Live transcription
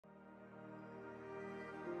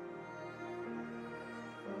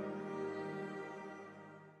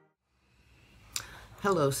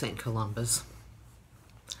Hello, St. Columba's.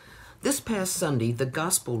 This past Sunday, the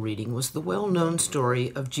gospel reading was the well-known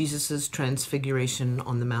story of Jesus' transfiguration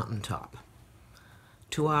on the mountaintop.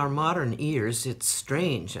 To our modern ears, it's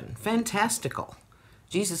strange and fantastical.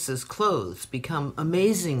 Jesus' clothes become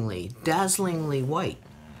amazingly, dazzlingly white,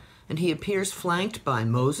 and he appears flanked by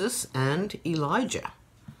Moses and Elijah.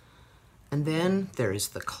 And then there is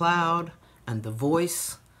the cloud and the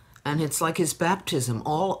voice, and it's like his baptism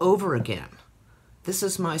all over again. "This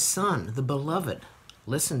is my son, the beloved.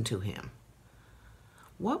 Listen to him."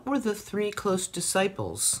 What were the three close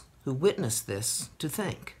disciples who witnessed this to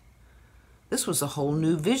think? This was a whole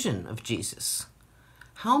new vision of Jesus.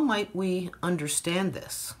 How might we understand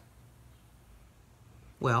this?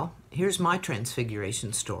 Well, here's my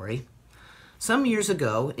transfiguration story. Some years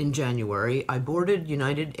ago, in January, I boarded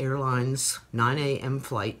United Airlines' 9 a.m.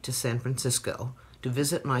 flight to San Francisco to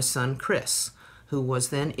visit my son Chris, who was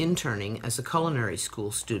then interning as a culinary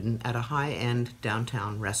school student at a high-end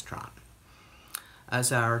downtown restaurant.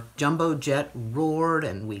 As our jumbo jet roared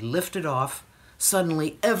and we lifted off,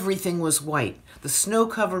 suddenly everything was white. The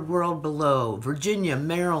snow-covered world below, Virginia,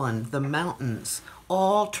 Maryland, the mountains,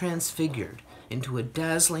 all transfigured into a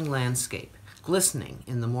dazzling landscape, glistening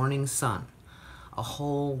in the morning sun, a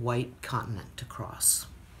whole white continent to cross.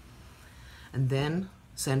 And then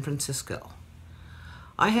San Francisco.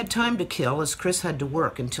 I had time to kill as Chris had to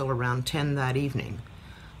work until around 10 that evening,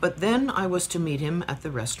 but then I was to meet him at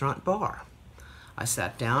the restaurant bar. I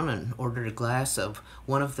sat down and ordered a glass of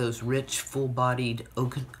one of those rich, full-bodied,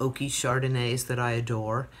 oaky Chardonnays that I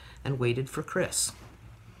adore and waited for Chris.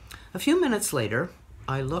 A few minutes later,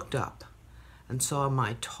 I looked up and saw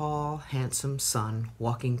my tall, handsome son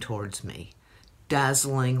walking towards me,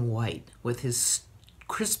 dazzling white, with his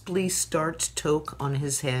crisply starched toque on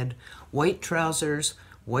his head, white trousers,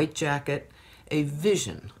 white jacket, a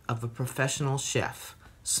vision of a professional chef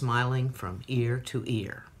smiling from ear to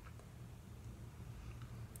ear.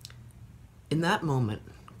 In that moment,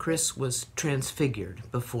 Chris was transfigured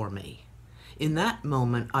before me. In that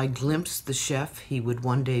moment, I glimpsed the chef he would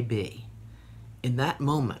one day be. In that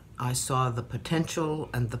moment, I saw the potential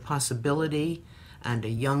and the possibility and a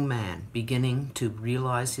young man beginning to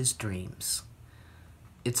realize his dreams.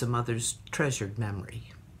 It's a mother's treasured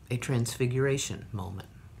memory, a transfiguration moment.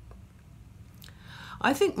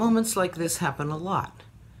 I think moments like this happen a lot.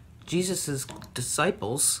 Jesus'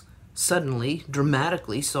 disciples suddenly,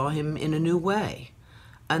 dramatically saw him in a new way,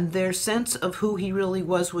 and their sense of who he really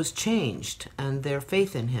was changed, and their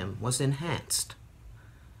faith in him was enhanced.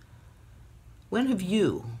 When have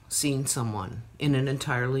you seen someone in an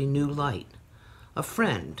entirely new light? A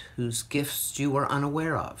friend whose gifts you were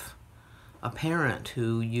unaware of? A parent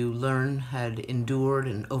who you learn had endured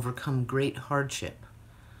and overcome great hardship?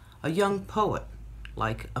 A young poet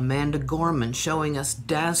like Amanda Gorman showing us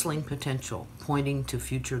dazzling potential, pointing to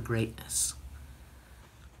future greatness.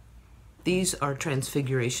 These are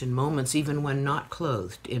transfiguration moments even when not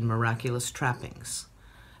clothed in miraculous trappings.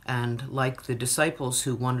 And like the disciples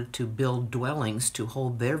who wanted to build dwellings to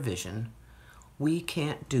hold their vision, we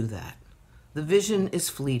can't do that. The vision is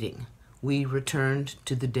fleeting. We returned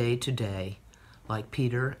to the day-to-day, like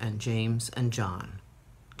Peter and James and John,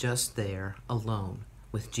 just there, alone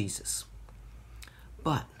with Jesus.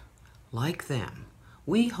 But, like them,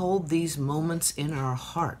 we hold these moments in our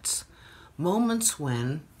hearts, moments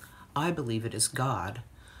when, I believe it is God,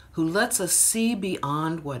 who lets us see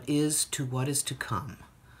beyond what is to what is to come,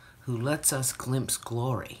 who lets us glimpse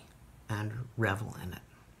glory and revel in it.